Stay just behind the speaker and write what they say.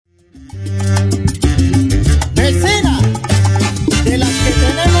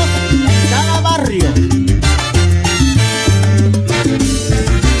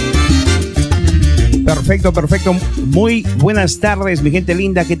Perfecto, perfecto. Muy buenas tardes, mi gente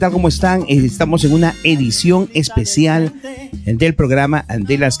linda. ¿Qué tal? ¿Cómo están? Estamos en una edición especial del programa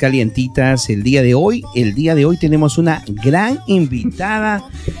de las Calientitas. El día de hoy tenemos una gran invitada.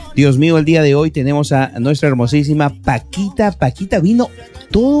 Dios mío, el día de hoy tenemos a nuestra hermosísima Paquita. Paquita vino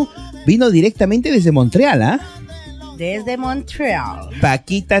directamente desde Montreal, ¿ah? Desde Montreal.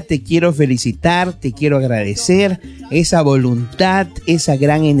 Paquita, te quiero felicitar, te quiero agradecer esa voluntad, esa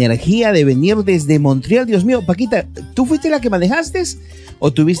gran energía de venir desde Montreal. Dios mío, Paquita, ¿tú fuiste la que manejaste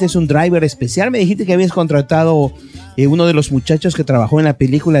o tuviste un driver especial? Me dijiste que habías contratado uno de los muchachos que trabajó en la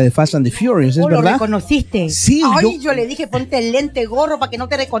película de Fast and the Furious, ¿es verdad? ¿Lo reconociste? Sí. Yo le dije, ponte el lente gorro para que no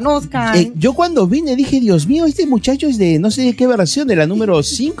te reconozcan. Yo cuando vine dije, Dios mío, este muchacho es de no sé de qué versión, de la número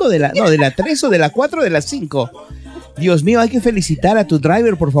 5, de la 3 o de la 4 o de la 5. Dios mío, hay que felicitar a tu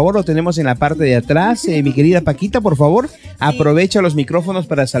driver, por favor, lo tenemos en la parte de atrás. Mi querida Paquita, por favor, aprovecha los micrófonos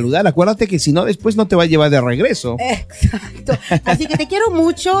para saludar. Acuérdate que si no, después no te va a llevar de regreso. Exacto. Así que te quiero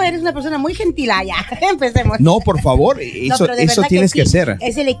mucho, eres una persona muy gentil. Ya, empecemos. No, por favor, eso tienes que hacer.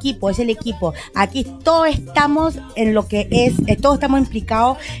 Es el equipo. Aquí todos estamos en lo que es, todos estamos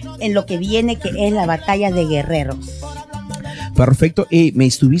implicados en lo que viene, que es la batalla de guerreros. Perfecto. Me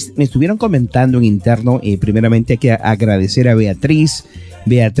estuvieron comentando en interno, primeramente hay que agradecer a Beatriz.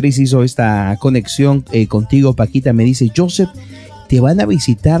 Beatriz hizo esta conexión contigo, Paquita. Me dice, Joseph, te van a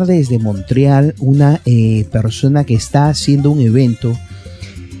visitar desde Montreal una persona que está haciendo un evento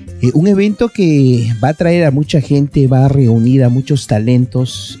que va a traer a mucha gente, va a reunir a muchos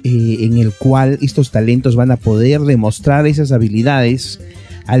talentos, en el cual estos talentos van a poder demostrar esas habilidades.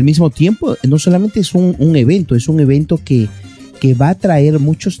 Al mismo tiempo, no solamente es un evento, es un evento que va a traer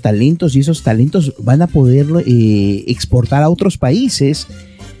muchos talentos y esos talentos van a poder exportar a otros países.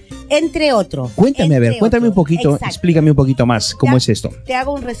 Entre otros. Cuéntame un poquito, exacto. Explícame un poquito más cómo es esto. Te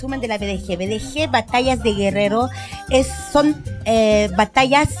hago un resumen de la BDG. BDG, Batallas de Guerrero, son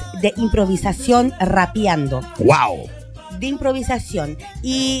batallas de improvisación rapeando. ¡Wow! De improvisación,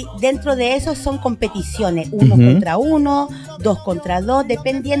 y dentro de eso son competiciones 1 contra 1, 2 contra 2,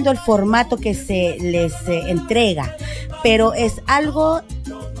 dependiendo el formato que se les entrega, pero es algo,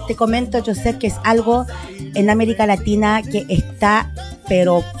 te comento, yo sé que es algo en América Latina que está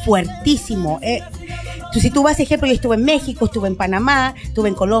pero fuertísimo. Si tú vas, ejemplo, yo estuve en México, estuve en Panamá, estuve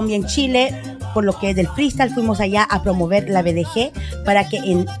en Colombia, en Chile. Por lo que es del freestyle, fuimos allá a promover la BDG para que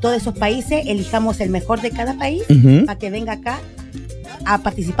en todos esos países elijamos el mejor de cada país, para que venga acá a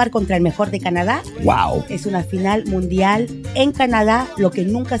participar contra el mejor de Canadá. ¡Wow! Es una final mundial en Canadá, lo que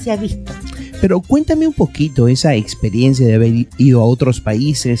nunca se ha visto. Pero cuéntame un poquito esa experiencia de haber ido a otros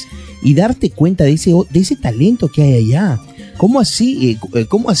países y darte cuenta de ese talento que hay allá. ¿Cómo así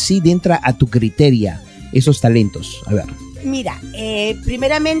entra a tu criterio esos talentos? A ver. Mira,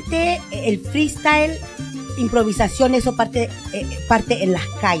 primeramente el freestyle, improvisación, eso parte en las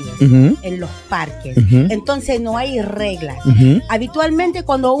calles, en los parques. Entonces no hay reglas. Habitualmente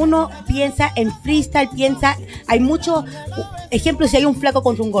cuando uno piensa en freestyle, hay mucho, ejemplo, si hay un flaco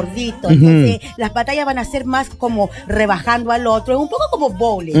contra un gordito, entonces las batallas van a ser más como rebajando al otro, es un poco como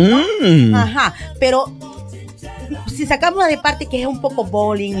bowling, ¿no? Ajá, pero si sacamos de parte que es un poco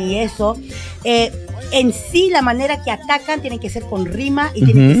bowling y eso, en sí la manera que atacan tiene que ser con rima y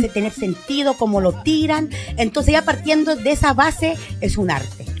tiene que tener sentido como lo tiran. Entonces ya partiendo de esa base es un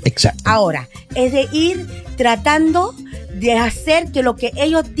arte. Exacto. Ahora, es de ir tratando de hacer que lo que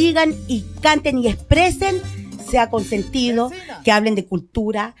ellos digan y canten y expresen sea con sentido, que hablen de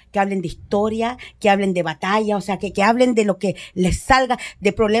cultura, que hablen de historia, que hablen de batalla, o sea, que hablen de lo que les salga,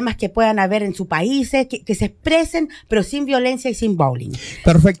 de problemas que puedan haber en sus países, que se expresen, pero sin violencia y sin bowling.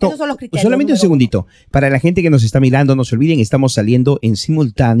 Perfecto. Esos son los criterios. Solamente un segundito. Para la gente que nos está mirando, no se olviden, estamos saliendo en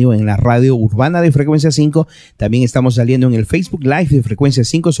simultáneo en la radio urbana de Frecuencia 5. También estamos saliendo en el Facebook Live de Frecuencia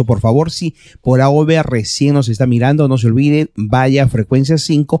 5. So, por favor, si por AOV recién nos está mirando, no se olviden, vaya a Frecuencia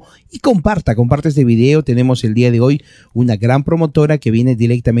 5 y comparte este video. Tenemos el día de hoy una gran promotora que viene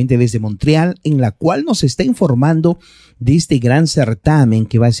directamente desde Montreal, en la cual nos está informando de este gran certamen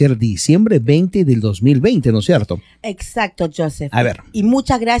que va a ser diciembre 20 del 2020, ¿no es cierto? Exacto, Joseph. A ver. Y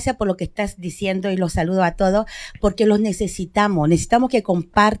muchas gracias por lo que estás diciendo y los saludo a todos porque los necesitamos que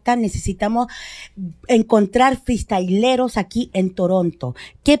compartan, necesitamos encontrar freestyleros aquí en Toronto.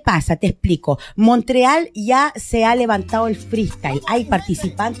 ¿Qué pasa? Te explico. Montreal ya se ha levantado el freestyle. Hay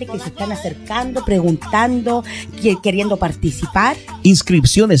participantes que se están acercando, preguntando, queriendo participar.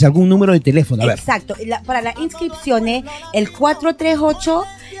 Inscripciones, algún número de teléfono. A ver. Exacto. Para las inscripciones, el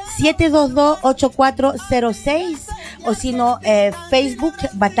 438-722-8406 o si no, Facebook,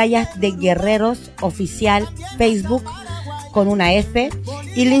 Batallas de Guerreros Oficial, Facebook con una F.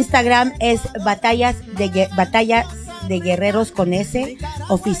 Y el Instagram es Batallas de Guerreros con S,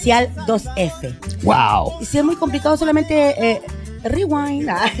 oficial 2F. ¡Wow! Y si es muy complicado, solamente rewind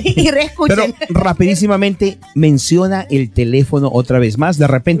y reescuchen. Pero rapidísimamente menciona el teléfono otra vez más. De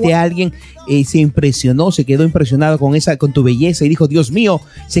repente alguien se impresionó, se quedó impresionado con tu belleza y dijo, Dios mío,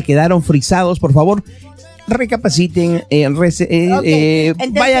 se quedaron frisados. Por favor, recapaciten, entonces,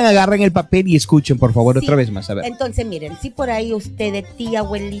 vayan, agarren el papel y escuchen, por favor, otra vez más. A ver. Entonces, miren, si por ahí ustedes, tía,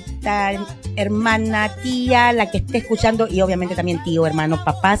 abuelita, hermana, tía, la que esté escuchando, y obviamente también tío, hermano,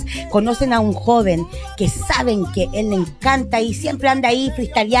 papás, conocen a un joven que saben que él le encanta y siempre anda ahí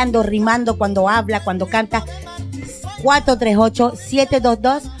freestyleando, rimando cuando habla, cuando canta,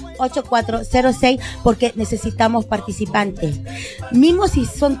 438-722-8406, porque necesitamos participantes. Mismo si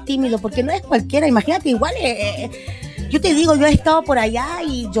son tímidos, porque no es cualquiera, imagínate, igual yo te digo, yo he estado por allá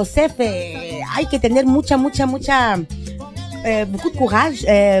y Joseph, hay que tener mucha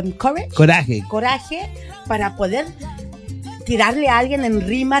coraje para poder tirarle a alguien en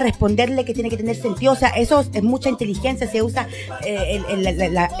rima, responderle que tiene que tener sentido. O sea, eso es mucha inteligencia. Se usa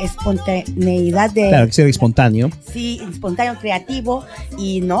la espontaneidad de... Claro, que sea espontáneo. Sí, espontáneo, creativo.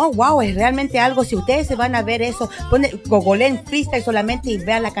 Y no, wow, es realmente algo. Si ustedes se van a ver eso, googleen freestyle solamente y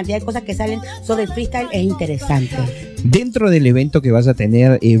vean la cantidad de cosas que salen sobre el freestyle, es interesante. Dentro del evento que vas a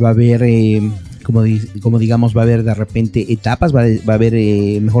tener, va a haber... Como digamos, va a haber de repente etapas, va a haber,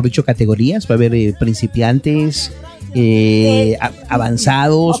 mejor dicho, categorías, va a haber principiantes,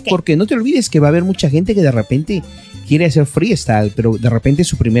 avanzados, okay. Porque no te olvides que va a haber mucha gente que de repente quiere hacer freestyle, pero de repente es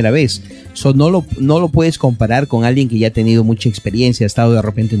su primera vez. No lo puedes comparar con alguien que ya ha tenido mucha experiencia, ha estado de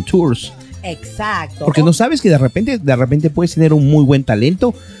repente en tours. Exacto. Porque no sabes que de repente puedes tener un muy buen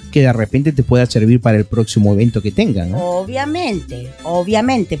talento que de repente te pueda servir para el próximo evento que tengan, ¿no? Obviamente,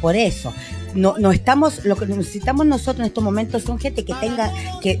 por eso. No estamos, lo que necesitamos nosotros en estos momentos son gente que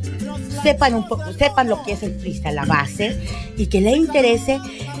sepan lo que es el freestyle, la base, y que les interese,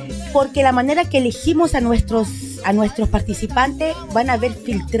 porque la manera que elegimos a nuestros participantes van a haber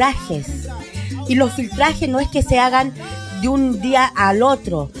filtrajes, y los filtrajes no es que se hagan de un día al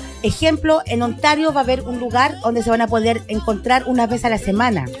otro. Ejemplo, en Ontario va a haber un lugar donde se van a poder encontrar una vez a la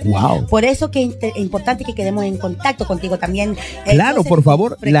semana. Wow. Por eso que es importante que quedemos en contacto contigo también. Claro, por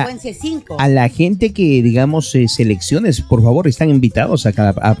favor. Frecuencia 5. A la gente que, digamos, selecciones, por favor, están invitados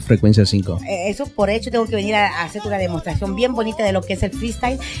acá a Frecuencia 5. Eso por hecho tengo que venir a hacer una demostración bien bonita de lo que es el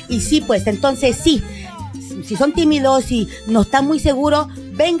freestyle. Y sí, pues, entonces sí. Si son tímidos y no están muy seguros,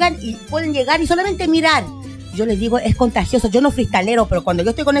 vengan y pueden llegar y solamente mirar. Yo les digo, es contagioso. Yo no freestalero, pero cuando yo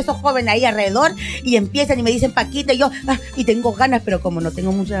estoy con esos jóvenes ahí alrededor y empiezan y me dicen Paquita, y tengo ganas, pero como no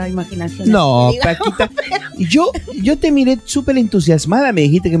tengo mucha imaginación. No, Paquita, yo te miré súper entusiasmada. Me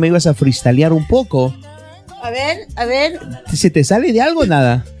dijiste que me ibas a freestalear un poco. A ver. ¿Se te sale de algo o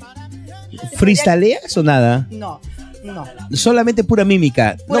nada? ¿Freestaleas o nada? No. Solamente pura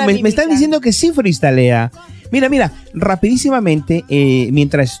mímica. Me están diciendo que sí freestalea. Mira, rapidísimamente,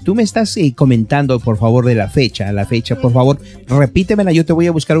 mientras tú me estás comentando, por favor, de la fecha, por favor, repítemela, yo te voy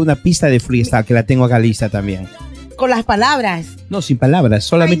a buscar una pista de freestyle que la tengo acá lista también. Con las palabras. No, sin palabras,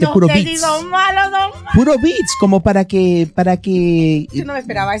 solamente puro beats. Puro beats, como para que... Yo no me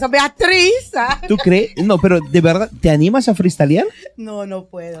esperaba eso, Beatriz. ¿Tú crees? No, pero ¿de verdad te animas a freestylear? No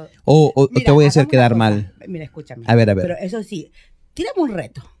puedo. O mira, te voy a hacer quedar mal. Mira, escúchame. A ver. Pero eso sí, tírame un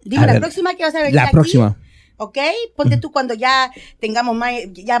reto. Dime la próxima que vas a venir aquí. La próxima. ¿Ok? Ponte tú cuando ya tengamos más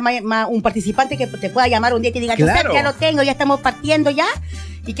un participante que te pueda llamar un día y te diga, claro. Yo sé, ya lo tengo, ya estamos partiendo ya,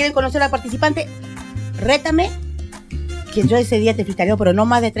 y quieren conocer al participante, rétame, que yo ese día te freestaleo, pero no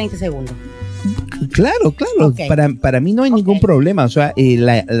más de 30 segundos. Claro. Okay. Para mí no hay ningún problema. O sea,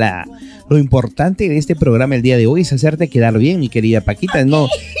 lo importante de este programa el día de hoy es hacerte quedar bien, mi querida Paquita. No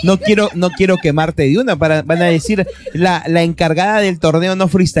quiero quemarte de una. Van a decir, la encargada del torneo no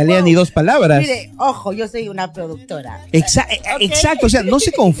freestalea ni dos palabras. Mire, ojo, yo soy una productora. Exacto, o sea, no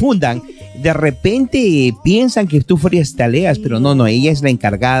se confundan. De repente piensan que tú freestaleas, pero no, ella es la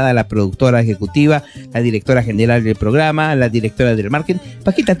encargada, la productora ejecutiva, la directora general del programa, la directora del marketing.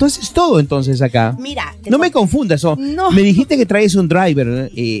 Paquita, tú haces todo entonces acá. Mira, no me confundas. Me dijiste que traes un driver.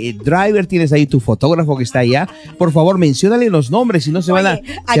 Tienes ahí tu fotógrafo que está allá. Por favor, menciónale los nombres, si no se van a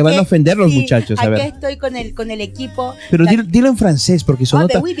ofender los muchachos. A ver. Aquí estoy con el equipo. Pero dilo en francés, porque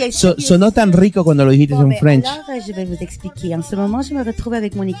sonó tan rico cuando lo dijiste en French. Alors, je vais vous expliquer. En ce moment, je me retrouve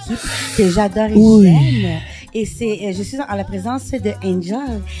avec mon équipe que j'adore et j'aime. Et je suis en la présence de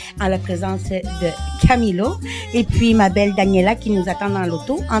Angel, en la présence de Camilo, et puis ma belle Daniela qui nous attend dans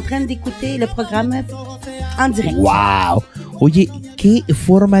l'auto, en train d'écouter le programme en direct. ¡Wow! Oye, qué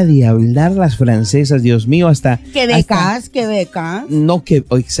forma de hablar las francesas, Dios mío, hasta... Quebecas. No,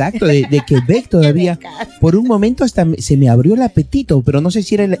 exacto, de Quebec todavía. Por un momento hasta se me abrió el apetito, pero no sé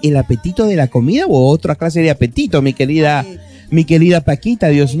si era el apetito de la comida o otra clase de apetito, mi querida Paquita,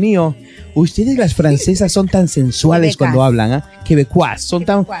 Dios mío. Ustedes las francesas son tan sensuales cuando hablan, ¿ah? Quebecuas, son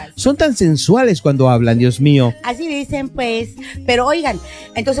tan sensuales cuando hablan, Dios mío. Así dicen, pues. Pero oigan,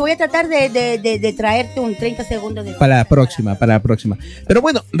 entonces voy a tratar de traerte un 30 segundos de... Para la próxima. Pero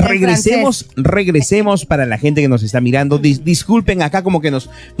bueno, regresemos para la gente que nos está mirando. Disculpen acá como que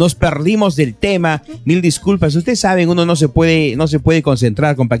nos perdimos del tema. Mil disculpas. Ustedes saben, uno no se puede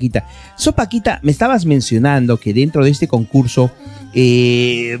concentrar con Paquita. Paquita, me estabas mencionando que dentro de este concurso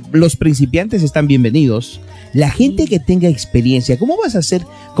los principiantes están bienvenidos. La gente que tenga experiencia, ¿cómo vas a hacer?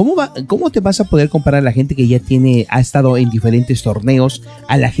 ¿Cómo te vas a poder comparar a la gente que ya ha estado en diferentes torneos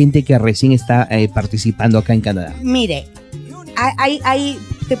a la gente que recién está participando acá en Canadá? Mire,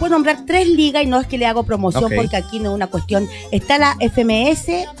 te puedo nombrar 3 ligas y no es que le hago promoción, okay, porque aquí no es una cuestión. Está la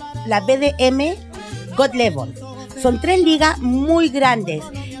FMS, la BDM, God Level. Son 3 ligas muy grandes.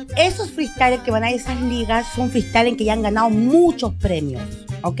 Esos freestylers que van a esas ligas son freestylers que ya han ganado muchos premios,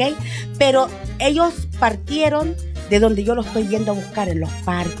 ¿ok? Pero ellos partieron de donde yo los estoy yendo a buscar, en los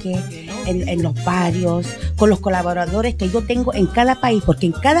parques, en los barrios, con los colaboradores que yo tengo en cada país, porque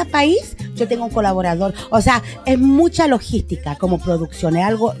en cada país yo tengo un colaborador. O sea, es mucha logística como producción, es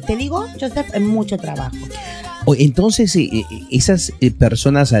algo, te digo, Joseph, es mucho trabajo. Entonces, esas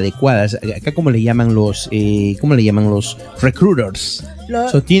personas adecuadas, acá ¿cómo le llaman los recruiters?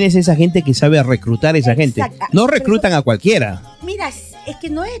 Tienes esa gente que sabe reclutar a esa gente. No reclutan a cualquiera. Mira, es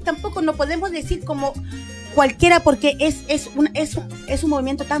que tampoco no podemos decir como cualquiera, porque es un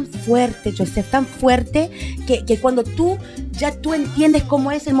movimiento tan fuerte, Joseph, tan fuerte que cuando tú entiendes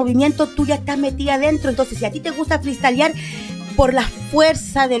cómo es el movimiento, tú ya estás metida adentro. Entonces, si a ti te gusta freestylear, por la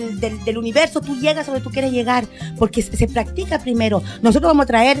fuerza del universo, tú llegas a donde tú quieres llegar, porque se practica primero. Nosotros vamos a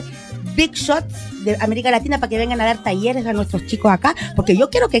traer big shots de América Latina para que vengan a dar talleres a nuestros chicos acá, porque yo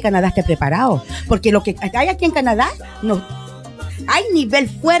quiero que Canadá esté preparado, porque lo que hay aquí en Canadá, no hay nivel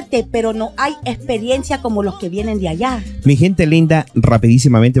fuerte, pero no hay experiencia como los que vienen de allá. Mi gente linda,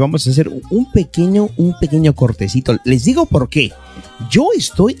 rapidísimamente vamos a hacer un pequeño cortecito. Les digo por qué. Yo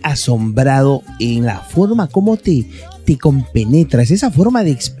estoy asombrado en la forma como te compenetras, esa forma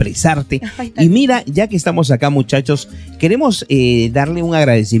de expresarte. Y mira, ya que estamos acá, muchachos, queremos darle un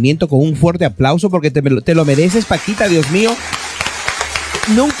agradecimiento con un fuerte aplauso, porque te lo mereces, Paquita, Dios mío.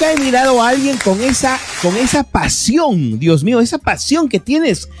 Nunca he mirado a alguien con esa pasión, Dios mío, esa pasión que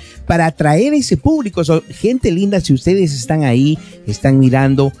tienes para atraer a ese público. Gente linda, si ustedes están ahí, están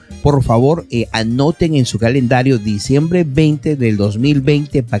mirando, por favor, anoten en su calendario, diciembre 20 del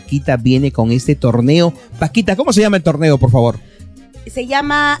 2020, Paquita viene con este torneo. Paquita, ¿cómo se llama el torneo, por favor? Se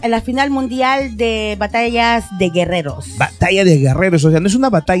llama la final mundial de batallas de guerreros. Batalla de guerreros, o sea, no es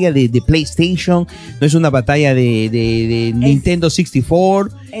una batalla de PlayStation, no es una batalla de Nintendo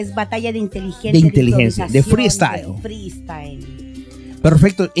 64. Es batalla de inteligencia. De freestyle.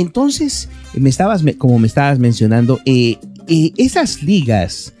 Perfecto. Entonces, como me estabas mencionando, esas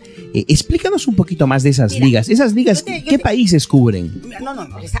ligas, explícanos un poquito más de esas ligas. Esas ligas, ¿qué países cubren? No.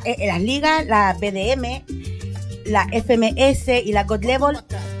 Las ligas, la BDM, la FMS y la God Level,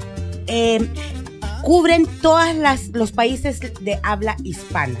 cubren todos los países de habla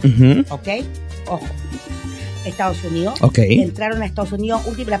hispana. ¿Ok? Ojo. Estados Unidos. Entraron a Estados Unidos.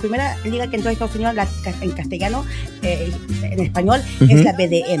 La primera liga que entró a Estados Unidos en castellano, en español, es la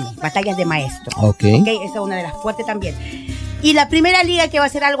BDM, Batallas de Maestros. Esa es una de las fuertes también. Y la primera liga que va a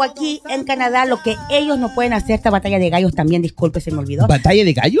hacer algo aquí en Canadá, lo que ellos no pueden hacer, esta batalla de gallos también, disculpe, se me olvidó. ¿Batalla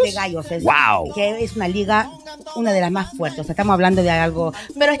de gallos? De gallos, wow. Que es una liga, una de las más fuertes, o sea, estamos hablando de algo,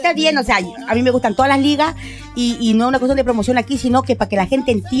 pero está bien, o sea, a mí me gustan todas las ligas y no una cuestión de promoción aquí, sino que para que la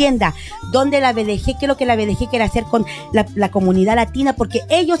gente entienda dónde la BDG, qué es lo que la BDG quiere hacer con la comunidad latina, porque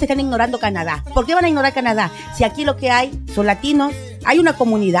ellos están ignorando Canadá. ¿Por qué van a ignorar Canadá? Si aquí lo que hay son latinos, hay una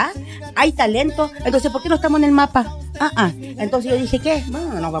comunidad, hay talento, entonces ¿por qué no estamos en el mapa? Entonces yo dije, ¿qué?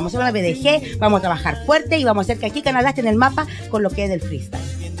 No, vamos a hacer una BDG, vamos a trabajar fuerte y vamos a hacer que aquí Canadá esté en el mapa con lo que es del freestyle.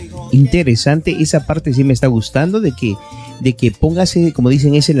 Interesante, esa parte sí me está gustando, de que pongas, como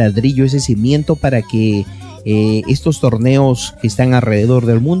dicen, ese ladrillo, ese cimiento para que estos torneos que están alrededor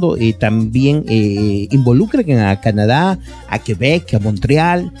del mundo también involucren a Canadá, a Quebec, a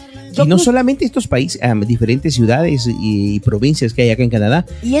Montreal. Y no solamente estos países, diferentes ciudades y provincias que hay acá en Canadá,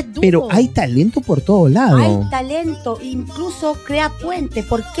 pero hay talento por todo lado. Hay talento, incluso crea puente.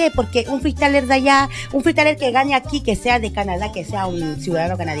 ¿Por qué? Porque un freestyler de allá, un freestyler que gane aquí, que sea de Canadá, que sea un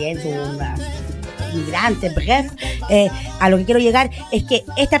ciudadano canadiense, inmigrantes, bref. A lo que quiero llegar es que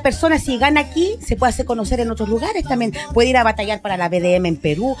esta persona, si gana aquí, se puede hacer conocer en otros lugares también. Puede ir a batallar para la BDM en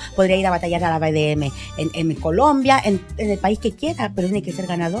Perú, podría ir a batallar a la BDM en Colombia, en el país que quiera, pero tiene que ser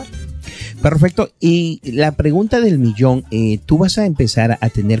ganador. Perfecto. Y la pregunta del millón, ¿tú vas a empezar a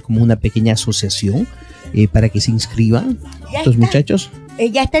tener como una pequeña asociación para que se inscriban estos muchachos?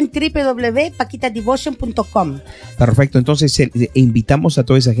 Ya está en www.paquitadevotion.com. Perfecto, entonces invitamos a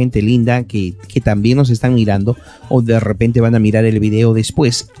toda esa gente linda que también nos están mirando o de repente van a mirar el video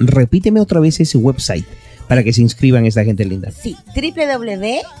después. Repíteme otra vez ese website para que se inscriban esta gente linda. Sí,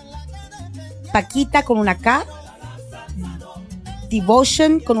 www.paquita con una K,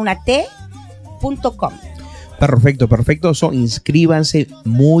 devotion con una T.com. Perfecto. Inscríbanse,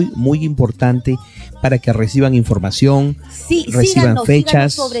 muy importante para que reciban información, reciban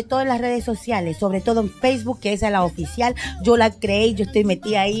fechas. Síganos sobre todo en las redes sociales, sobre todo en Facebook, que esa es la oficial. Yo la creé, yo estoy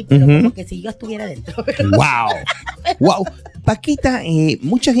metida ahí, pero como que si yo estuviera dentro. ¡Wow! Paquita,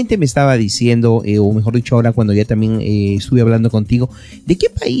 mucha gente me estaba diciendo, o mejor dicho ahora cuando ya también estuve hablando contigo, ¿de qué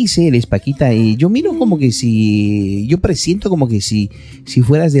país eres, Paquita? Yo miro como que yo presiento como que si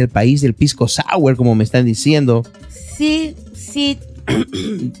fueras del país del pisco sour, como me están diciendo. Sí.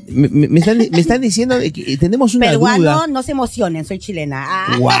 Me están diciendo que tenemos una duda. Peruano, no se emocionen, soy chilena.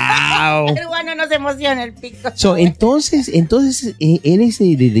 ¡Wow! Peruano, no se emociona el pico. Entonces eres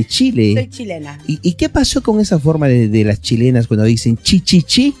de Chile. Soy chilena. ¿Y qué pasó con esa forma de las chilenas cuando dicen chi?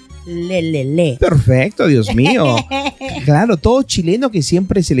 Le. Perfecto, Dios mío. Claro, todo chileno que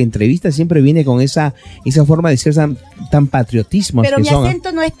siempre se le entrevista siempre viene con esa forma de ser tan patriotismo. Pero mi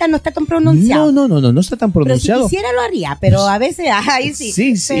acento no está tan pronunciado. No está tan pronunciado. Pero si quisiera lo haría, pero a veces ahí sí.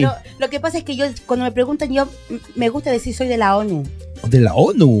 Sí. Pero lo que pasa es que yo, cuando me preguntan, yo me gusta decir soy de la ONU. ¿De la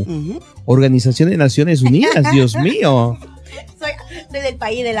ONU? Organización de Naciones Unidas, Dios mío. Soy del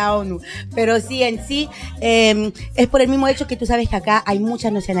país de la ONU, pero sí, en sí, es por el mismo hecho que tú sabes que acá hay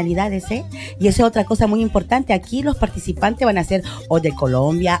muchas nacionalidades, y eso es otra cosa muy importante. Aquí los participantes van a ser o de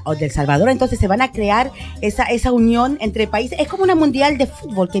Colombia o de El Salvador, entonces se van a crear esa unión entre países. Es como una mundial de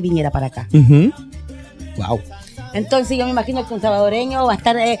fútbol que viniera para acá. Wow. Entonces yo me imagino que un salvadoreño va a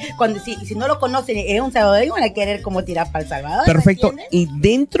estar, si no lo conocen, es un salvadoreño, van a querer como tirar para El Salvador. Perfecto. Y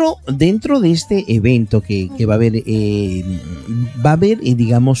dentro de este evento que va a haber,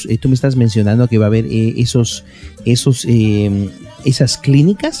 digamos, tú me estás mencionando que va a haber esas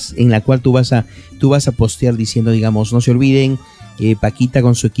clínicas en la cual tú vas a postear diciendo, digamos, no se olviden, Paquita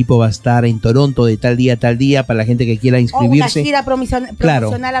con su equipo va a estar en Toronto de tal día a tal día para la gente que quiera inscribirse. O una gira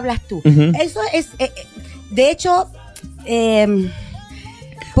promocional, hablas tú. Eso es... de hecho,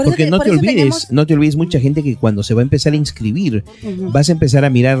 porque no te olvides, mucha gente que cuando se va a empezar a inscribir, vas a empezar a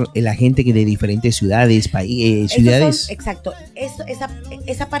mirar la gente que de diferentes ciudades, ciudades. Exacto,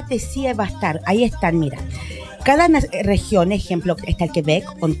 esa parte sí va a estar, ahí están, mira. Cada región, ejemplo, está el Quebec,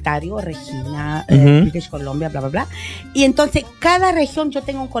 Ontario, Regina, British Columbia, bla, bla, bla. Y entonces, cada región yo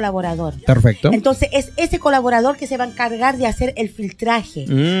tengo un colaborador. Perfecto. Entonces, es ese colaborador que se va a encargar de hacer el filtraje.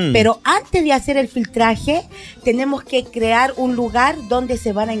 Pero antes de hacer el filtraje, tenemos que crear un lugar donde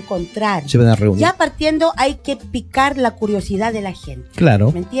se van a encontrar. Se van a reunir. Ya partiendo, hay que picar la curiosidad de la gente.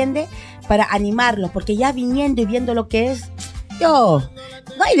 Claro. ¿Me entiende? Para animarlos, porque ya viniendo y viendo lo que es... no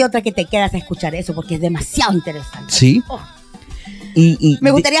hay de otra que te quedas a escuchar eso porque es demasiado interesante. Sí. Y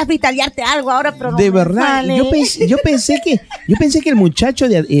me gustaría freestylearte algo ahora, pero no. De verdad, yo pensé que el muchacho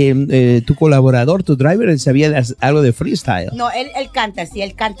de tu colaborador, tu driver, sabía algo de freestyle. No, él canta,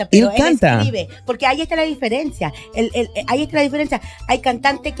 pero él escribe, porque ahí está la diferencia. Ahí está la diferencia. Hay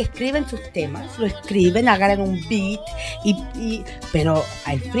cantantes que escriben sus temas, lo escriben, agarran un beat, pero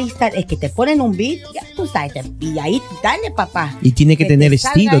el freestyle es que te ponen un beat, ya tú sabes, y ahí dale, papá. Y tiene que tener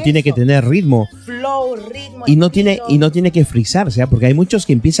estilo, tiene que tener ritmo. Flow, ritmo. Y no tiene que frizarse, porque hay muchos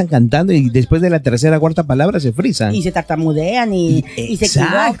que empiezan cantando y después de la tercera o cuarta palabra se frizan. Y se tartamudean y se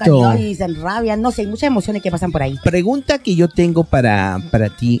equivocan, ¿no? Y se enrabian, no sé, hay muchas emociones que pasan por ahí. Pregunta que yo tengo para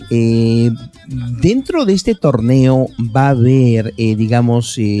ti, dentro de este torneo va a haber,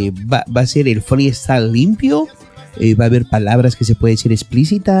 digamos, va a ser el freestyle limpio. Va a haber palabras que se pueden decir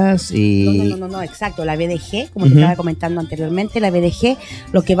explícitas. No, exacto. La BDG, como te estaba comentando anteriormente, la BDG,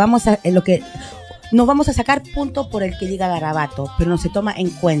 nos vamos a sacar punto por el que diga garabato, pero no se toma en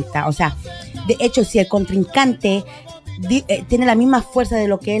cuenta. O sea, de hecho, si el contrincante tiene la misma fuerza de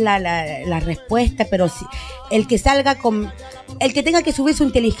lo que es la respuesta, pero si el que salga el que tenga que subir su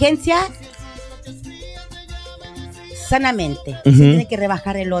inteligencia sanamente, se tiene que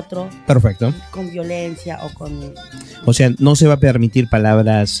rebajar el otro. Perfecto. Con violencia o con... O sea, ¿no se va a permitir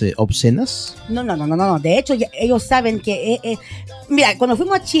palabras obscenas? No. De hecho, ellos saben que Mira, cuando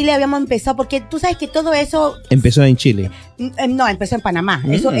fuimos a Chile habíamos empezado, porque tú sabes que todo eso... Empezó en Chile. No, empezó en Panamá.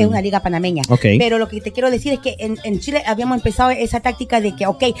 Eso es una liga panameña. Okay. Pero lo que te quiero decir es que en Chile habíamos empezado esa táctica de que,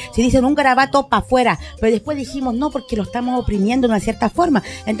 ok, si dicen un garabato para afuera, pero después dijimos no, porque lo estamos oprimiendo de una cierta forma.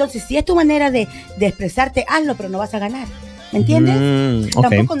 Entonces, si es tu manera de expresarte, hazlo, pero no vas a ganar. ¿Me entiendes?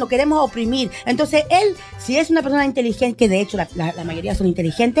 Okay. Tampoco no queremos oprimir. Entonces, él, si es una persona inteligente, que de hecho la mayoría son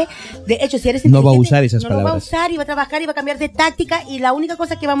inteligentes, de hecho, si eres inteligente, no va a usar esas palabras. No va a usar y va a trabajar y va a cambiar de táctica, y la única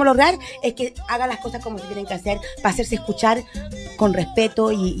cosa que vamos a lograr es que haga las cosas como se tienen que hacer para hacerse escuchar con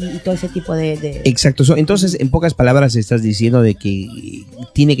respeto y todo ese tipo de... Exacto. Entonces, en pocas palabras, estás diciendo de que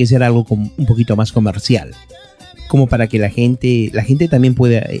tiene que ser algo un poquito más comercial, como para que la gente también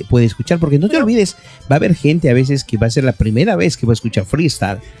puede escuchar, porque no te olvides, va a haber gente a veces que va a ser la primera vez que va a escuchar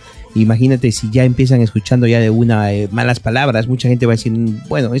freestyle. Imagínate si ya empiezan escuchando ya de una malas palabras, mucha gente va a decir,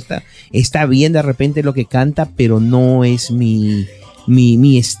 bueno, está bien de repente lo que canta, pero no es mi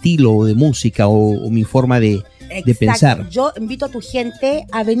estilo de música o mi forma de pensar. Yo invito a tu gente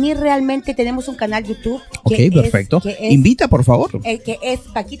a venir realmente. Tenemos un canal YouTube. Ok, perfecto. Invita, por favor. Que es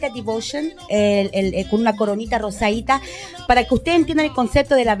Paquita Devotion, con una coronita rosadita, para que ustedes entiendan el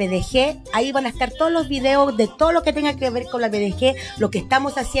concepto de la BDG. Ahí van a estar todos los videos de todo lo que tenga que ver con la BDG, lo que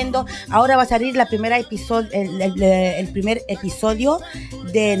estamos haciendo. Ahora va a salir el primer episodio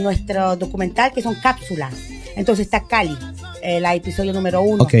de nuestro documental, que son cápsulas. Entonces está Cali, el episodio número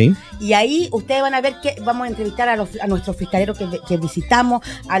 1. Okay. Y ahí ustedes van a ver que vamos a entrevistar a nuestros freestaleros que visitamos,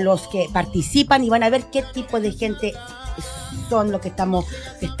 a los que participan, y van a ver qué tipo de gente son lo que estamos.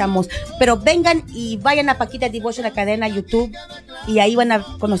 Pero vengan y vayan a Paquita Devotion, la cadena YouTube, y ahí van a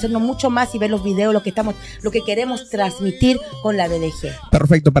conocernos mucho más y ver los videos, lo que queremos transmitir con la BDG.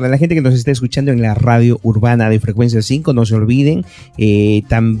 Perfecto. Para la gente que nos está escuchando en la radio urbana de Frecuencia 5, no se olviden,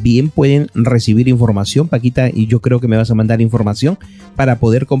 también pueden recibir información, Paquita, y yo creo que me vas a mandar información para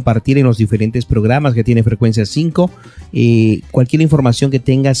poder compartir en los diferentes programas que tiene Frecuencia 5, cualquier información que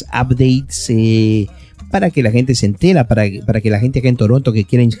tengas, updates, para que la gente se entera, para que la gente acá en Toronto que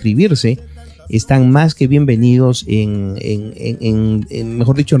quiera inscribirse, están más que bienvenidos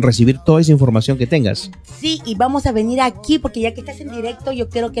mejor dicho, en recibir toda esa información que tengas. Sí, y vamos a venir aquí porque ya que estás en directo, yo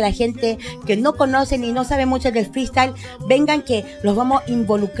quiero que la gente que no conoce ni no sabe mucho del freestyle, vengan, que los vamos a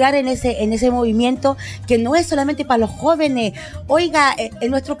involucrar en ese movimiento, que no es solamente para los jóvenes. Oiga, en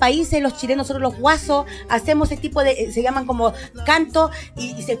nuestro país, los chilenos, nosotros los guasos, hacemos ese tipo de, se llaman como canto,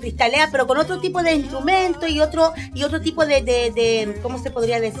 y se freestalea, pero con otro tipo de instrumento y otro tipo de ¿cómo se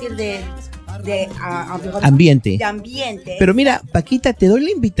podría decir? De ambiente. Pero ¿eh? mira, Paquita, te doy la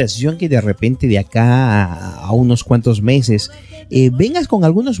invitación que de repente de acá a unos cuantos meses vengas con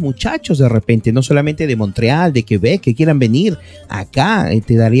algunos muchachos de repente, no solamente de Montreal, de Quebec, que quieran venir acá.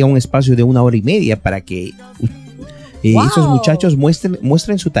 Te daría un espacio de 1 hora y media para que esos muchachos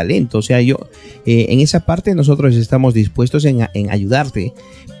muestren su talento. O sea, en esa parte nosotros estamos dispuestos en ayudarte,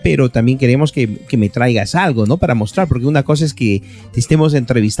 pero también queremos que me traigas algo, ¿no? Para mostrar, porque una cosa es que te estemos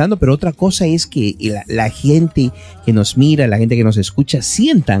entrevistando, pero otra cosa es que la gente que nos mira, la gente que nos escucha,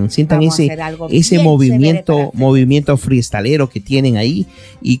 sientan ese movimiento freestalero que tienen ahí.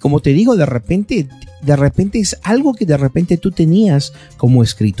 Y como te digo, de repente es algo que de repente tú tenías como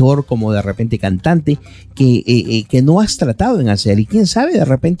escritor, como de repente cantante, que no has tratado en hacer, y quién sabe, de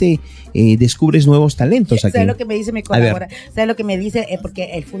repente descubres nuevos talentos aquí. ¿Sabes lo que me dice mi colaborador? ¿Sabes lo que me dice?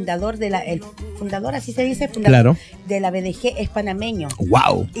 Porque el fundador así se dice, claro, de la BDG es panameño.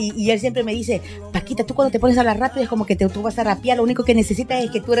 Wow. Y él siempre me dice, Paquita, tú cuando te pones a hablar rápido es como que tú vas a rapear, lo único que necesitas es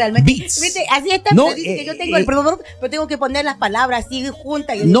que tú realmente... Beats. ¿Viste? Así está, no, dice que yo tengo el productor, pero tengo que poner las palabras así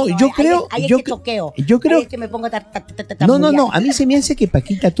juntas. Ahí yo creo es que me pongo No, a mí se me hace que,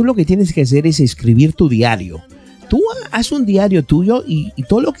 Paquita, tú lo que tienes que hacer es escribir tu diario. Tú haz un diario tuyo y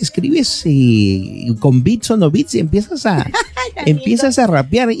todo lo que escribes, con beats o no beats, empiezas a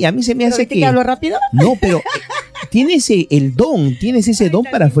rapear, y a mí se me hace que hablo rápido. No, pero tienes ese don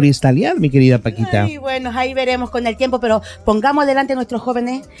para freestylear, mi querida Paquita. Ay, bueno, ahí veremos con el tiempo, pero pongamos adelante a nuestros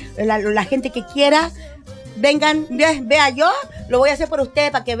jóvenes, la gente que quiera. Vengan, vea, yo lo voy a hacer por ustedes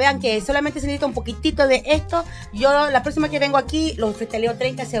para que vean que solamente se necesita un poquitito de esto. Yo la próxima que vengo aquí lo freestaleo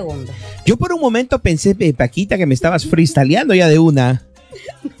 30 segundos. Yo por un momento pensé, Paquita, que me estabas freestyleando ya de una.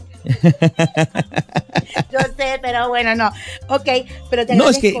 Yo sé, pero bueno, no. Ok, pero te No,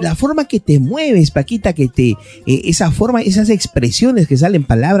 es que la forma que te mueves, Paquita, esa forma, esas expresiones que salen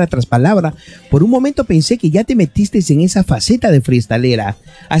palabra tras palabra, por un momento pensé que ya te metiste en esa faceta de freestalera.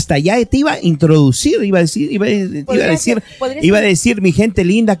 Hasta ya te iba a introducir, iba a decir, mi gente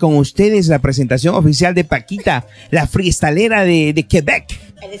linda, con ustedes la presentación oficial de Paquita, la freestalera de Quebec.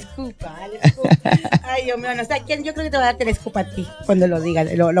 El scoop. Ay, Dios mío, no sé quién. Yo creo que te va a dar el scoop a ti cuando lo digas,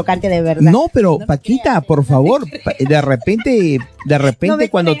 lo cante de verdad. No, pero no, Paquita, por favor, de repente no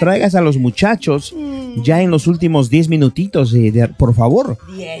cuando traigas a los muchachos, ya en los últimos 10 minutitos, por favor.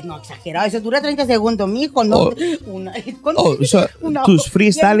 10, no, exagerado, eso dura 30 segundos, mijo, no. Tus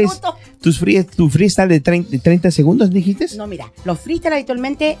freestyles, tu freestyle de 30 segundos, ¿dijiste? No, mira, los freestyles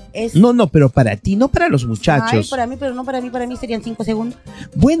habitualmente es... No, pero para ti, no para los muchachos. Ay, para mí, pero no para mí serían 5 segundos.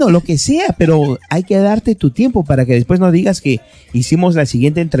 Bueno, lo que sea, pero hay que darte tu tiempo para que después no digas que hicimos la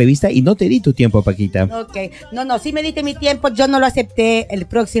siguiente entrevista y no te di tu tiempo, Paquita. Ok, no, sí me diste mi tiempo, yo no lo acepté, el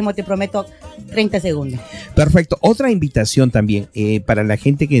próximo te prometo 30 segundos. Perfecto, otra invitación también, para la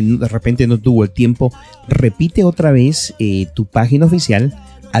gente que de repente no tuvo el tiempo, repite otra vez tu página oficial,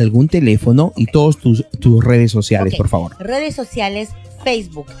 algún teléfono y todas tus redes sociales, por favor. Redes sociales,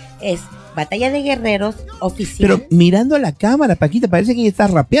 Facebook, es Batalla de Guerreros Oficial. Pero mirando a la cámara, Paquita, parece que ya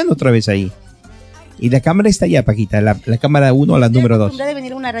estás rapeando otra vez ahí. Y la cámara está allá, Paquita, la cámara 1 o la número 2. Debe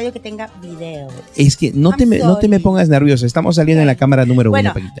venir una radio que tenga video. Es que no te me pongas nervioso, estamos saliendo en la cámara número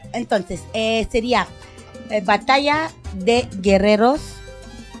 1, Paquita. Entonces, sería Batalla de Guerreros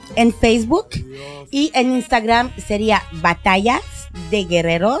en Facebook y en Instagram sería Batallas de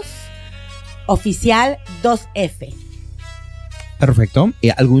Guerreros Oficial 2F. Perfecto.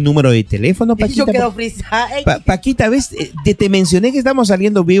 ¿Algún número de teléfono, Paquita? Yo quedo frisa. Paquita, ¿ves? Te mencioné que estamos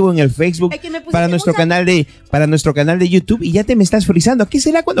saliendo vivo en el Facebook para nuestro canal de YouTube y ya te me estás frizando. ¿Qué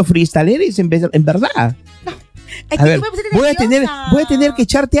será cuando freestaleres en verdad? No, a ver, voy a tener que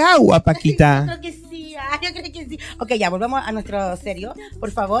echarte agua, Paquita. Yo creo que sí. Ok, ya, volvamos a nuestro serio,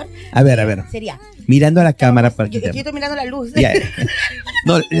 por favor. A ver. Sería. Mirando a la cámara, Paquita. Yo estoy mirando la luz. Ya.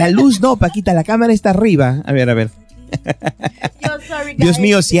 No, la luz no, Paquita, la cámara está arriba. A ver. Dios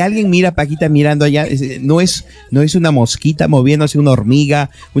mío, si alguien mira a Paquita mirando allá, no es una mosquita moviéndose, una hormiga,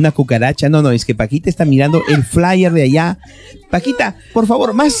 una cucaracha, no, es que Paquita está mirando el flyer de allá. Paquita, por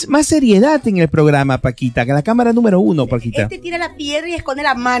favor, más seriedad en el programa, Paquita, que la cámara número 1, Paquita. Tira la piedra y esconde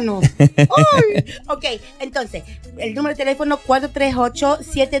la mano. Ok, entonces, el número de teléfono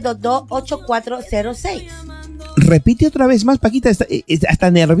 438-722-8406. Repite otra vez más, Paquita,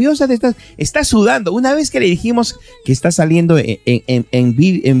 está nerviosa, está sudando. Una vez que le dijimos que está saliendo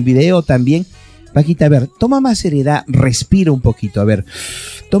en video también, Paquita, a ver, toma más seriedad, respira un poquito, a ver,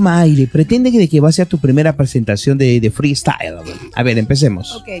 toma aire, pretende que va a ser tu primera presentación de freestyle. A ver,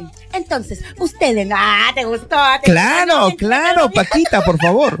 empecemos. Ok, entonces, ustedes, ¿te gustó? Claro, Paquita, por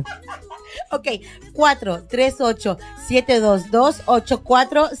favor. Ok,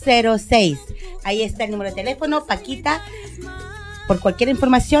 438-722-8406. Ahí está el número de teléfono, Paquita. Por cualquier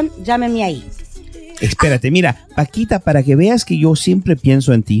información, llámeme ahí. Espérate, mira, Paquita, para que veas que yo siempre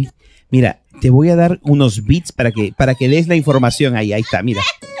pienso en ti, mira, te voy a dar unos beats para que des la información ahí está, mira.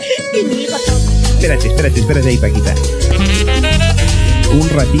 Y mi hijo Espérate ahí, Paquita. Un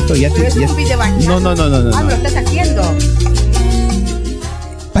ratito ya te... No. lo estás haciendo.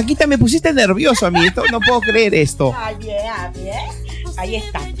 Paquita, me pusiste nervioso a mí, no puedo creer esto. Bien. Ahí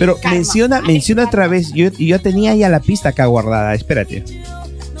está. Pero menciona otra vez, yo tenía ya la pista acá guardada, espérate.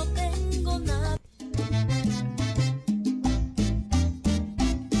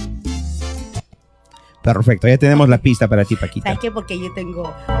 Perfecto, ya tenemos la pista para ti, Paquita. ¿Sabes qué? Porque yo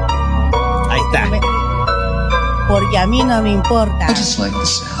tengo... Ahí está. Porque a mí no me importa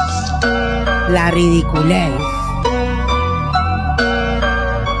la ridiculez.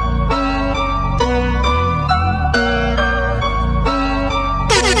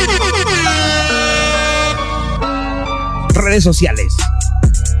 Redes sociales.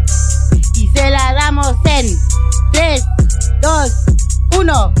 Y se la damos en 3, 2,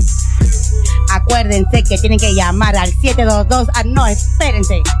 1. Acuérdense que tienen que llamar al 722. No,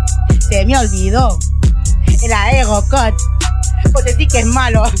 espérense. Se me olvidó. La Ego Cut. Pues decir que es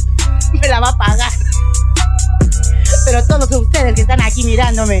malo. Me la va a pagar. Pero todos ustedes que están aquí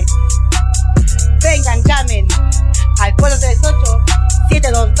mirándome, vengan, llamen al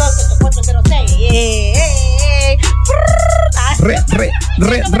 438-722-8406.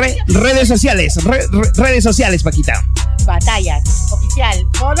 Redes sociales. Redes sociales, Paquita. Batallas oficial.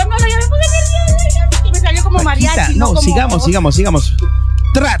 No, ya me puse nerviosa. Me salió como Paquita, mariachi. No, como... sigamos.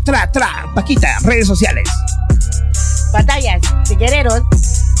 Paquita, redes sociales. Batallas de Guerreros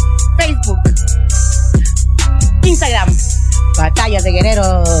Instagram, Batallas de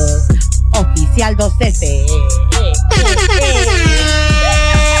Guerreros Oficial 2F.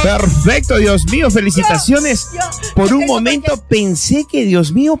 Perfecto, Dios mío, felicitaciones. Por un momento pensé que,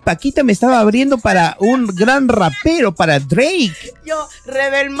 Dios mío, Paquita me estaba abriendo para un gran rapero, para Drake. Yo,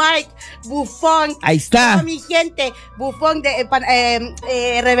 Rebel Mike, Bufón. Ahí está. Toda mi gente, Bufón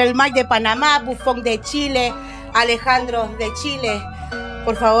de Rebel Mike de Panamá, Bufón de Chile, Alejandro de Chile.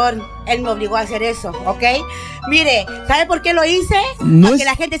 Por favor, él me obligó a hacer eso, ¿ok? Mire, ¿sabe por qué lo hice? No Para es... que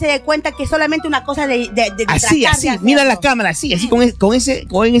la gente se dé cuenta que es solamente una cosa de así, mira la cámara, así con ese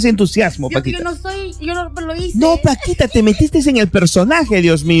entusiasmo, Paquita. Yo no lo hice. No, Paquita, te metiste en el personaje,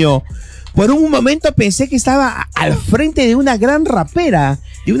 Dios mío. Por un momento pensé que estaba al frente de una gran rapera,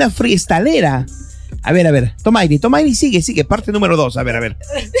 de una freestalera. A ver, toma aire y sigue, parte número 2, a ver.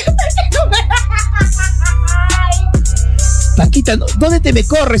 Paquita, ¿dónde te me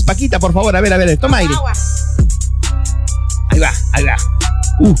corres, Paquita? Por favor, a ver, toma aire. Ahí va.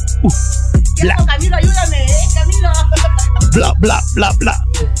 Camilo, ayúdame, Camilo. Bla.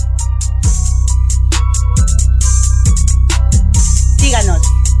 Síganos,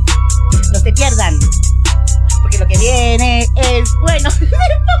 no se pierdan, porque lo que viene es bueno.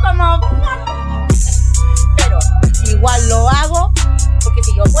 Pero igual lo hago, porque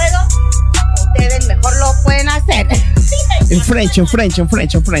si yo puedo, ustedes mejor lo pueden hacer. En French. En French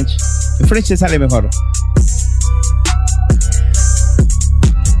te sale mejor.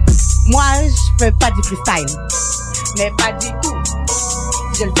 Moi, je fais pas du freestyle, mais pas du tout.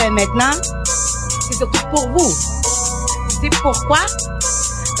 Je le fais maintenant, c'est surtout pour vous. C'est pourquoi?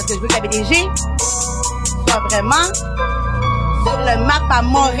 Parce que je veux que la BDG soit vraiment sur le map à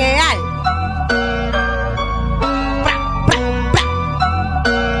Montréal.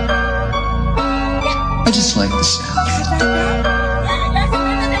 I just like the sound.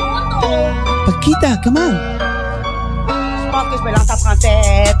 Paquita, come on. Je pense que je me lance en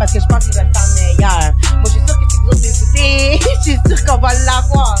français parce que je pense que je vais le faire meilleur. Moi, je suis sûre que si vous autres m'écoutez, je suis sûre qu'on va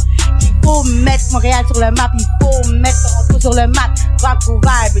l'avoir. Il faut mettre Montréal sur le map, il faut mettre Toronto sur le map.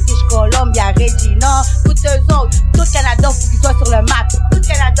 Vancouver, British Columbia, Regina, toutes eux autres, tout le Canada, faut qu'ils soient sur le map. Tout le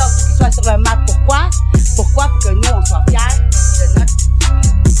Canada, faut qu'ils soient sur le map. Pourquoi? Pour que nous, on soit fiers de notre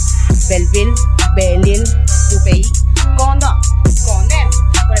belle ville, belle île, beau pays qu'on a, qu'on aime,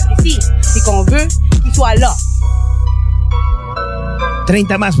 qu'on apprécie et qu'on veut qu'il soit là.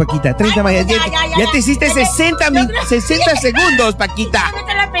 30 más, Paquita, 30 más. Ya te hiciste 60 segundos, Paquita.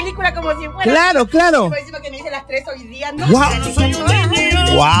 Meter la película como si fuera. Claro. Que me hice las 3 hoy día, ¿no?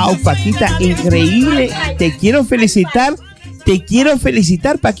 Wow, Paquita, increíble. Te quiero felicitar,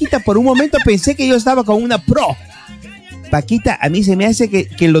 Paquita. Por un momento pensé que yo estaba con una pro. Paquita, a mí se me hace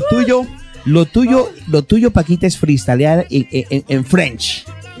que lo tuyo, Paquita, es freestylear en French.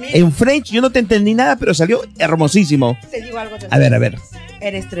 En French yo no te entendí nada, pero salió hermosísimo. Te digo algo. A ver.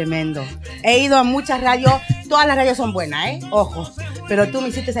 Eres tremendo. He ido a muchas radios, todas las radios son buenas, ¿eh? Ojo. Pero tú me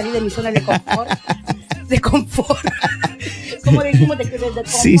hiciste salir de mi zona de confort. ¿Cómo decimos de confort?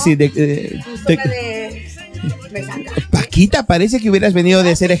 Sí. Tu zona de... Me saca. Paquita, parece que hubieras venido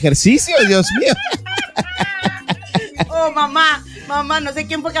de hacer ejercicio, Dios mío. Oh, mamá, no sé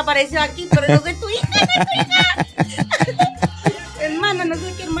quién fue que apareció aquí, pero no soy tu hija. Hermana, no sé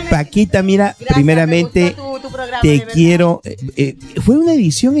qué hermana. Paquita, mira, gracias, primeramente tu programa, te quiero. Fue una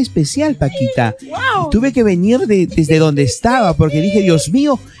edición especial, Paquita. Wow. Tuve que venir desde donde estaba porque dije, Dios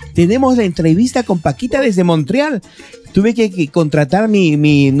mío, tenemos la entrevista con Paquita desde Montreal. Tuve que contratar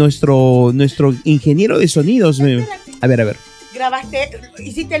nuestro ingeniero de sonidos. A ver. Grabaste,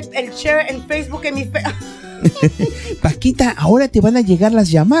 hiciste el share en Facebook en mi Paquita, ahora te van a llegar las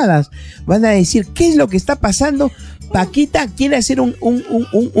llamadas. Van a decir, ¿qué es lo que está pasando? Paquita quiere hacer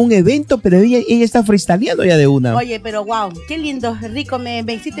un evento, pero ella está freestyleando ya de una. Oye, pero wow, qué lindo, rico, me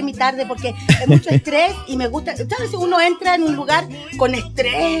hiciste mi tarde porque hay mucho estrés y me gusta. ¿Sabes? Uno entra en un lugar con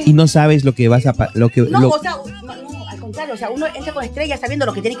estrés. Y no sabes lo que vas a... No, al contrario, o sea, uno entra con estrés ya sabiendo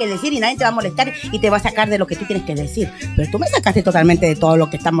lo que tiene que decir y nadie te va a molestar y te va a sacar de lo que tú tienes que decir. Pero tú me sacaste totalmente de todo lo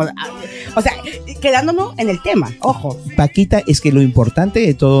que estamos... O sea, quedándonos en el tema, ojo. Paquita, es que lo importante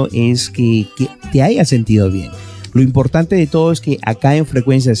de todo es que te hayas sentido bien. Lo importante de todo es que acá en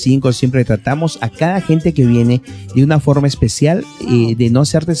Frecuencia 5 siempre tratamos a cada gente que viene de una forma especial, de no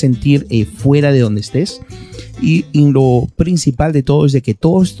hacerte sentir fuera de donde estés. Y lo principal de todo es de que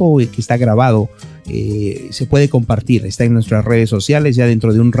todo esto que está grabado se puede compartir. Está en nuestras redes sociales. Ya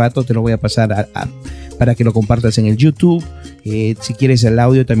dentro de un rato te lo voy a pasar para que lo compartas en el YouTube. Si quieres el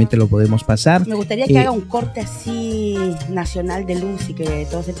audio también te lo podemos pasar. Me gustaría que haga un corte así nacional de luz y que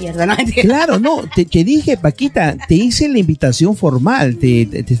todo se pierda, ¿no? Claro, no, te dije, Paquita, te hice la invitación formal,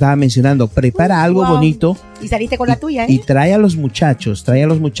 te estaba mencionando, prepara algo bonito Y saliste con la tuya, ¿eh? Y trae a los muchachos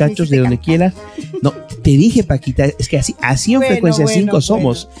de donde quieras. No, te dije, Paquita, es que así en Frecuencia 5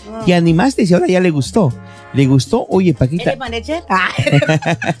 somos. Te animaste y ahora ya le gustó. ¿Le gustó? Oye, Paquita. ¿Eres manager?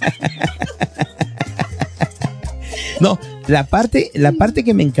 No, la parte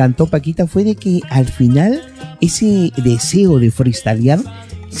que me encantó, Paquita, fue de que al final ese deseo de freestylear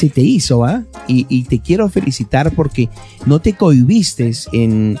se te hizo, ¿ah? Y te quiero felicitar porque no te cohibiste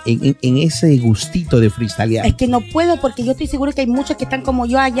en ese gustito de freestylear. Es que no puedo porque yo estoy seguro que hay muchos que están como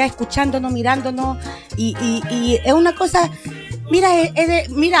yo allá escuchándonos, mirándonos y es una cosa, mira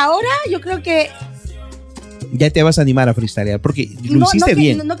ahora yo creo que ya te vas a animar a freestylear porque lo hiciste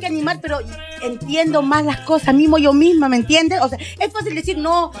bien. No que animar, pero entiendo más las cosas, mismo yo misma, ¿me entiendes? O sea, es fácil decir,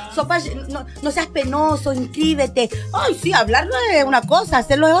 no seas penoso, inscríbete. Ay, sí, hablarlo es una cosa,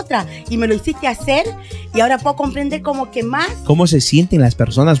 hacerlo es otra. Y me lo hiciste hacer y ahora puedo comprender como que más. ¿Cómo se sienten las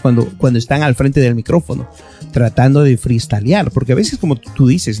personas cuando están al frente del micrófono tratando de freestylear? Porque a veces, como tú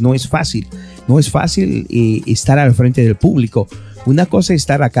dices, no es fácil estar al frente del público. Una cosa es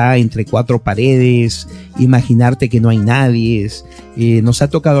estar acá entre cuatro paredes, imaginarte que no hay nadie. Nos ha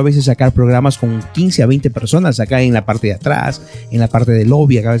tocado a veces sacar programas con 15 a 20 personas acá en la parte de atrás, en la parte del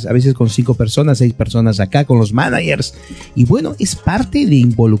lobby, a veces con 5 personas, 6 personas acá, con los managers. Y bueno, es parte de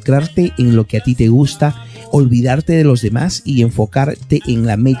involucrarte en lo que a ti te gusta, olvidarte de los demás y enfocarte en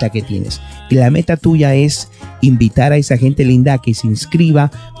la meta que tienes. Y la meta tuya es invitar a esa gente linda a que se inscriba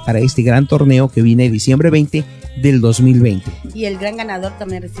para este gran torneo que viene diciembre 20 del 2020. Y el gran ganador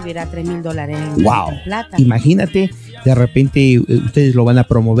también recibirá $3,000 en wow. plata. Imagínate, de repente ustedes lo van a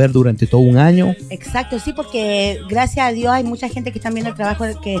promover durante todo un año. Exacto, sí, porque gracias a Dios hay mucha gente que está viendo el trabajo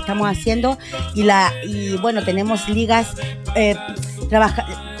que estamos haciendo y bueno, tenemos ligas,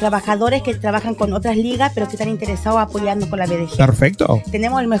 trabajadores que trabajan con otras ligas, pero que están interesados apoyarnos con la BDG. Perfecto.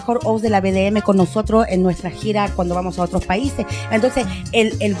 Tenemos el mejor host de la BDM con nosotros en nuestra gira cuando vamos a otros países. Entonces,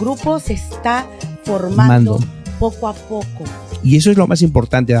 el grupo se está formando poco a poco. Y eso es lo más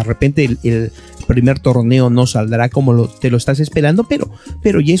importante. De repente el primer torneo no saldrá como te lo estás esperando, pero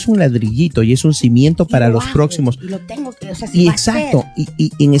ya es un ladrillito, y es un cimiento para los próximos. Y lo tengo que, o sea, y exacto.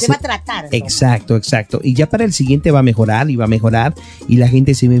 Y en se va a tratar. Exacto. Y ya para el siguiente va a mejorar y la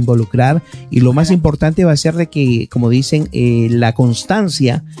gente se va a involucrar. Y lo más importante va a ser de que, como dicen, la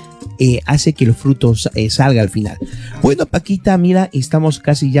constancia hace que el fruto salga al final. Bueno, Paquita, mira, estamos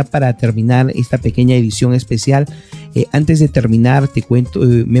casi ya para terminar esta pequeña edición especial. Antes de terminar, te cuento,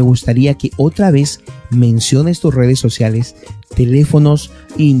 me gustaría que otra vez menciones tus redes sociales, teléfonos,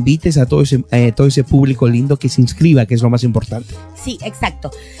 e invites a todo ese público lindo que se inscriba, que es lo más importante. Sí, exacto.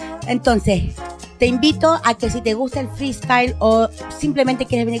 Entonces, te invito a que si te gusta el freestyle o simplemente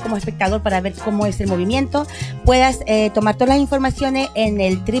quieres venir como espectador para ver cómo es el movimiento, puedas tomar todas las informaciones en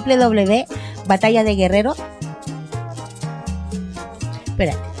el www.batalla de Guerrero.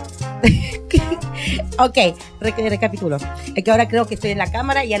 Espérate. Ok, recapitulo. Es que ahora creo que estoy en la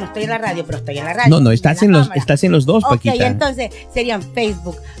cámara y ya no estoy en la radio, pero estoy en la radio. No, estás en los dos, Paquita. Ok, entonces serían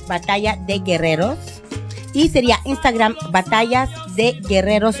Facebook, Batalla de Guerreros. Y sería Instagram, Batallas de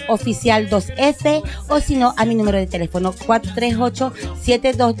Guerreros Oficial 2F, o si no, a mi número de teléfono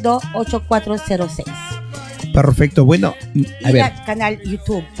 438-722-8406. Perfecto, bueno, a ver. El canal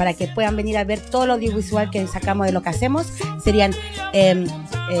YouTube, para que puedan venir a ver todo lo audiovisual que sacamos de lo que hacemos. Serían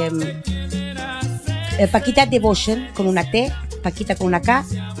Paquita Devotion con una T, Paquita con una K,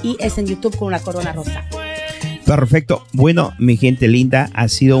 y es en YouTube con una corona rosa. Perfecto, bueno, mi gente linda, ha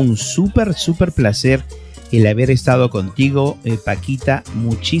sido un súper placer el haber estado contigo, Paquita.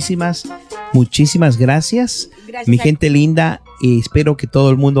 Muchísimas gracias. Mi gente linda, espero que todo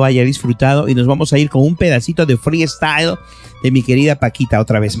el mundo haya disfrutado y nos vamos a ir con un pedacito de freestyle de mi querida Paquita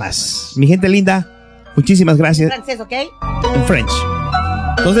otra vez más. Mi gente linda, muchísimas gracias. En francés, ¿ok? En French.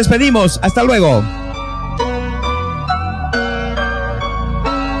 Nos despedimos, hasta luego.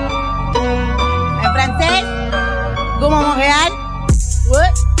 En francés, como Montréal.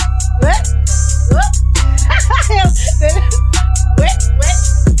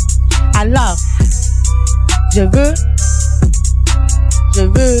 Alors, je veux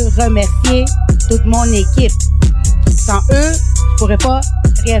remercier toute mon équipe. Sans eux, je pourrais pas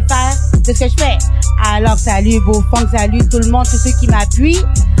rien faire de ce que je fais. Alors, salut Beaufunk, salut tout le monde, tous ceux qui m'appuient.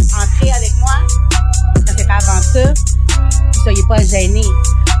 Entrez avec moi dans cette aventure. Ne soyez pas gênés.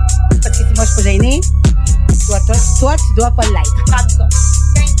 Parce que si moi je suis pas gênée, toi tu dois pas l'être. En tout cas,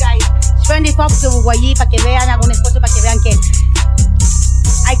 thanks guys. Je fais un effort pour que vous voyez, para que vean, hago un esfuerzo para que vean que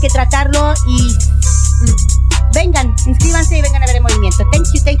hay que tratarlo y vengan, inscríbanse y vengan a ver el movimiento. Thank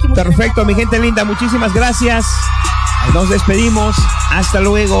you. Perfecto, mi gente linda, muchísimas gracias. Nos despedimos. Hasta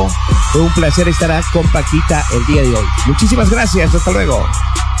luego. Fue un placer estar con Paquita el día de hoy. Muchísimas gracias. Hasta luego.